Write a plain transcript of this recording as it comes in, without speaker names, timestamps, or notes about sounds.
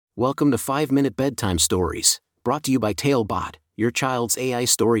Welcome to 5-Minute Bedtime Stories, brought to you by Talebot, your child's AI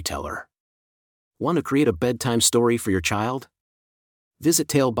storyteller. Want to create a bedtime story for your child? Visit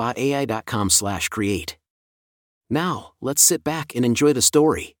talebotai.com/create. Now, let's sit back and enjoy the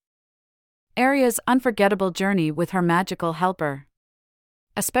story. Aria's unforgettable journey with her magical helper.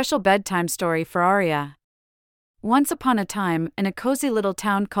 A special bedtime story for Aria. Once upon a time, in a cozy little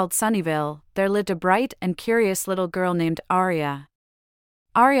town called Sunnyvale, there lived a bright and curious little girl named Aria.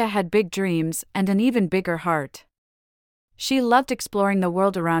 Aria had big dreams and an even bigger heart. She loved exploring the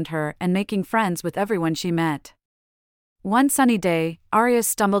world around her and making friends with everyone she met. One sunny day, Aria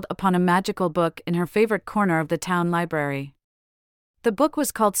stumbled upon a magical book in her favorite corner of the town library. The book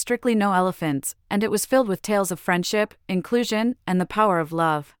was called Strictly No Elephants, and it was filled with tales of friendship, inclusion, and the power of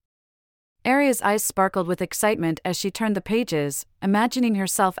love. Aria's eyes sparkled with excitement as she turned the pages, imagining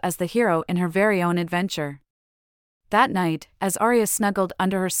herself as the hero in her very own adventure. That night, as Aria snuggled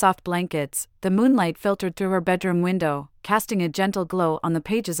under her soft blankets, the moonlight filtered through her bedroom window, casting a gentle glow on the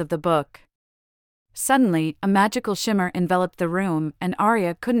pages of the book. Suddenly, a magical shimmer enveloped the room, and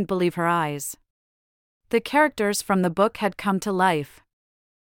Aria couldn't believe her eyes. The characters from the book had come to life.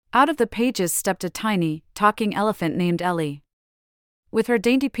 Out of the pages stepped a tiny, talking elephant named Ellie. With her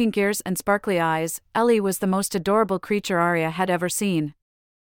dainty pink ears and sparkly eyes, Ellie was the most adorable creature Aria had ever seen.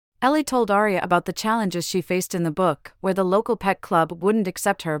 Ellie told Aria about the challenges she faced in the book, where the local pet club wouldn't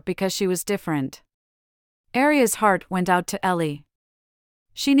accept her because she was different. Aria's heart went out to Ellie.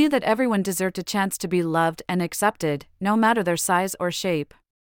 She knew that everyone deserved a chance to be loved and accepted, no matter their size or shape.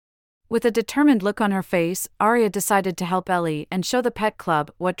 With a determined look on her face, Aria decided to help Ellie and show the pet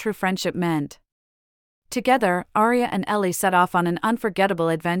club what true friendship meant. Together, Aria and Ellie set off on an unforgettable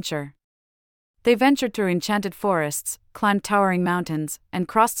adventure. They ventured through enchanted forests, climbed towering mountains, and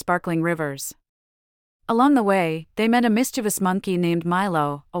crossed sparkling rivers. Along the way, they met a mischievous monkey named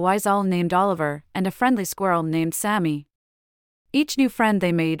Milo, a wise owl named Oliver, and a friendly squirrel named Sammy. Each new friend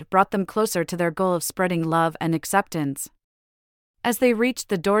they made brought them closer to their goal of spreading love and acceptance. As they reached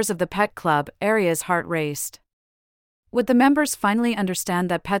the doors of the pet club, Aria's heart raced. Would the members finally understand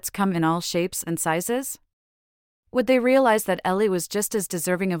that pets come in all shapes and sizes? Would they realize that Ellie was just as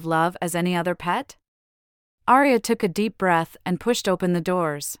deserving of love as any other pet? Aria took a deep breath and pushed open the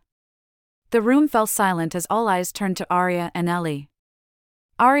doors. The room fell silent as all eyes turned to Aria and Ellie.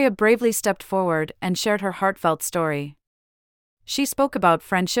 Aria bravely stepped forward and shared her heartfelt story. She spoke about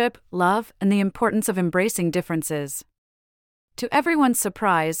friendship, love, and the importance of embracing differences. To everyone's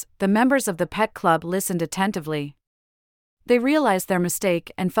surprise, the members of the pet club listened attentively. They realized their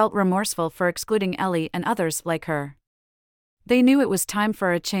mistake and felt remorseful for excluding Ellie and others like her. They knew it was time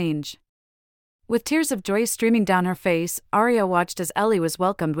for a change. With tears of joy streaming down her face, Aria watched as Ellie was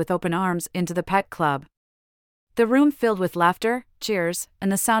welcomed with open arms into the pet club. The room filled with laughter, cheers,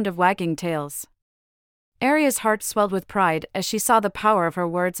 and the sound of wagging tails. Aria's heart swelled with pride as she saw the power of her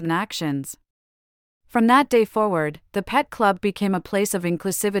words and actions. From that day forward, the pet club became a place of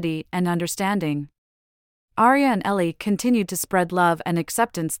inclusivity and understanding. Aria and Ellie continued to spread love and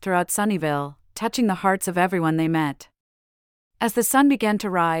acceptance throughout Sunnyvale, touching the hearts of everyone they met. As the sun began to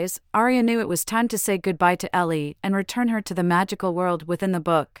rise, Aria knew it was time to say goodbye to Ellie and return her to the magical world within the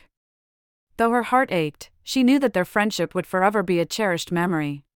book. Though her heart ached, she knew that their friendship would forever be a cherished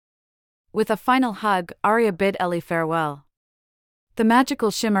memory. With a final hug, Aria bid Ellie farewell. The magical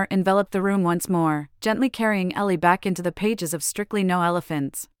shimmer enveloped the room once more, gently carrying Ellie back into the pages of Strictly No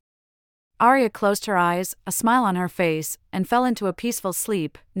Elephants. Aria closed her eyes, a smile on her face, and fell into a peaceful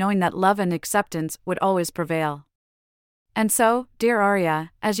sleep, knowing that love and acceptance would always prevail. And so, dear Aria,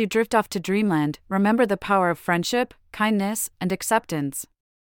 as you drift off to dreamland, remember the power of friendship, kindness, and acceptance.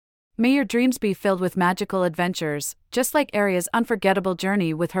 May your dreams be filled with magical adventures, just like Aria's unforgettable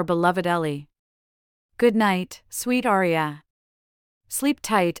journey with her beloved Ellie. Good night, sweet Aria. Sleep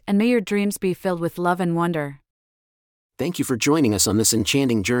tight and may your dreams be filled with love and wonder. Thank you for joining us on this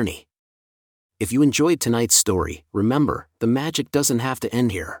enchanting journey. If you enjoyed tonight's story, remember, the magic doesn't have to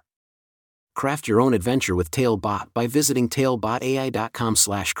end here. Craft your own adventure with Talebot by visiting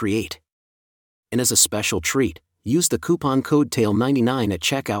talebotai.com/create. And as a special treat, use the coupon code TALE99 at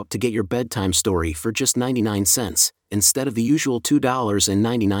checkout to get your bedtime story for just 99 cents, instead of the usual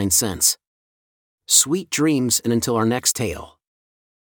 $2.99. Sweet dreams, and until our next tale.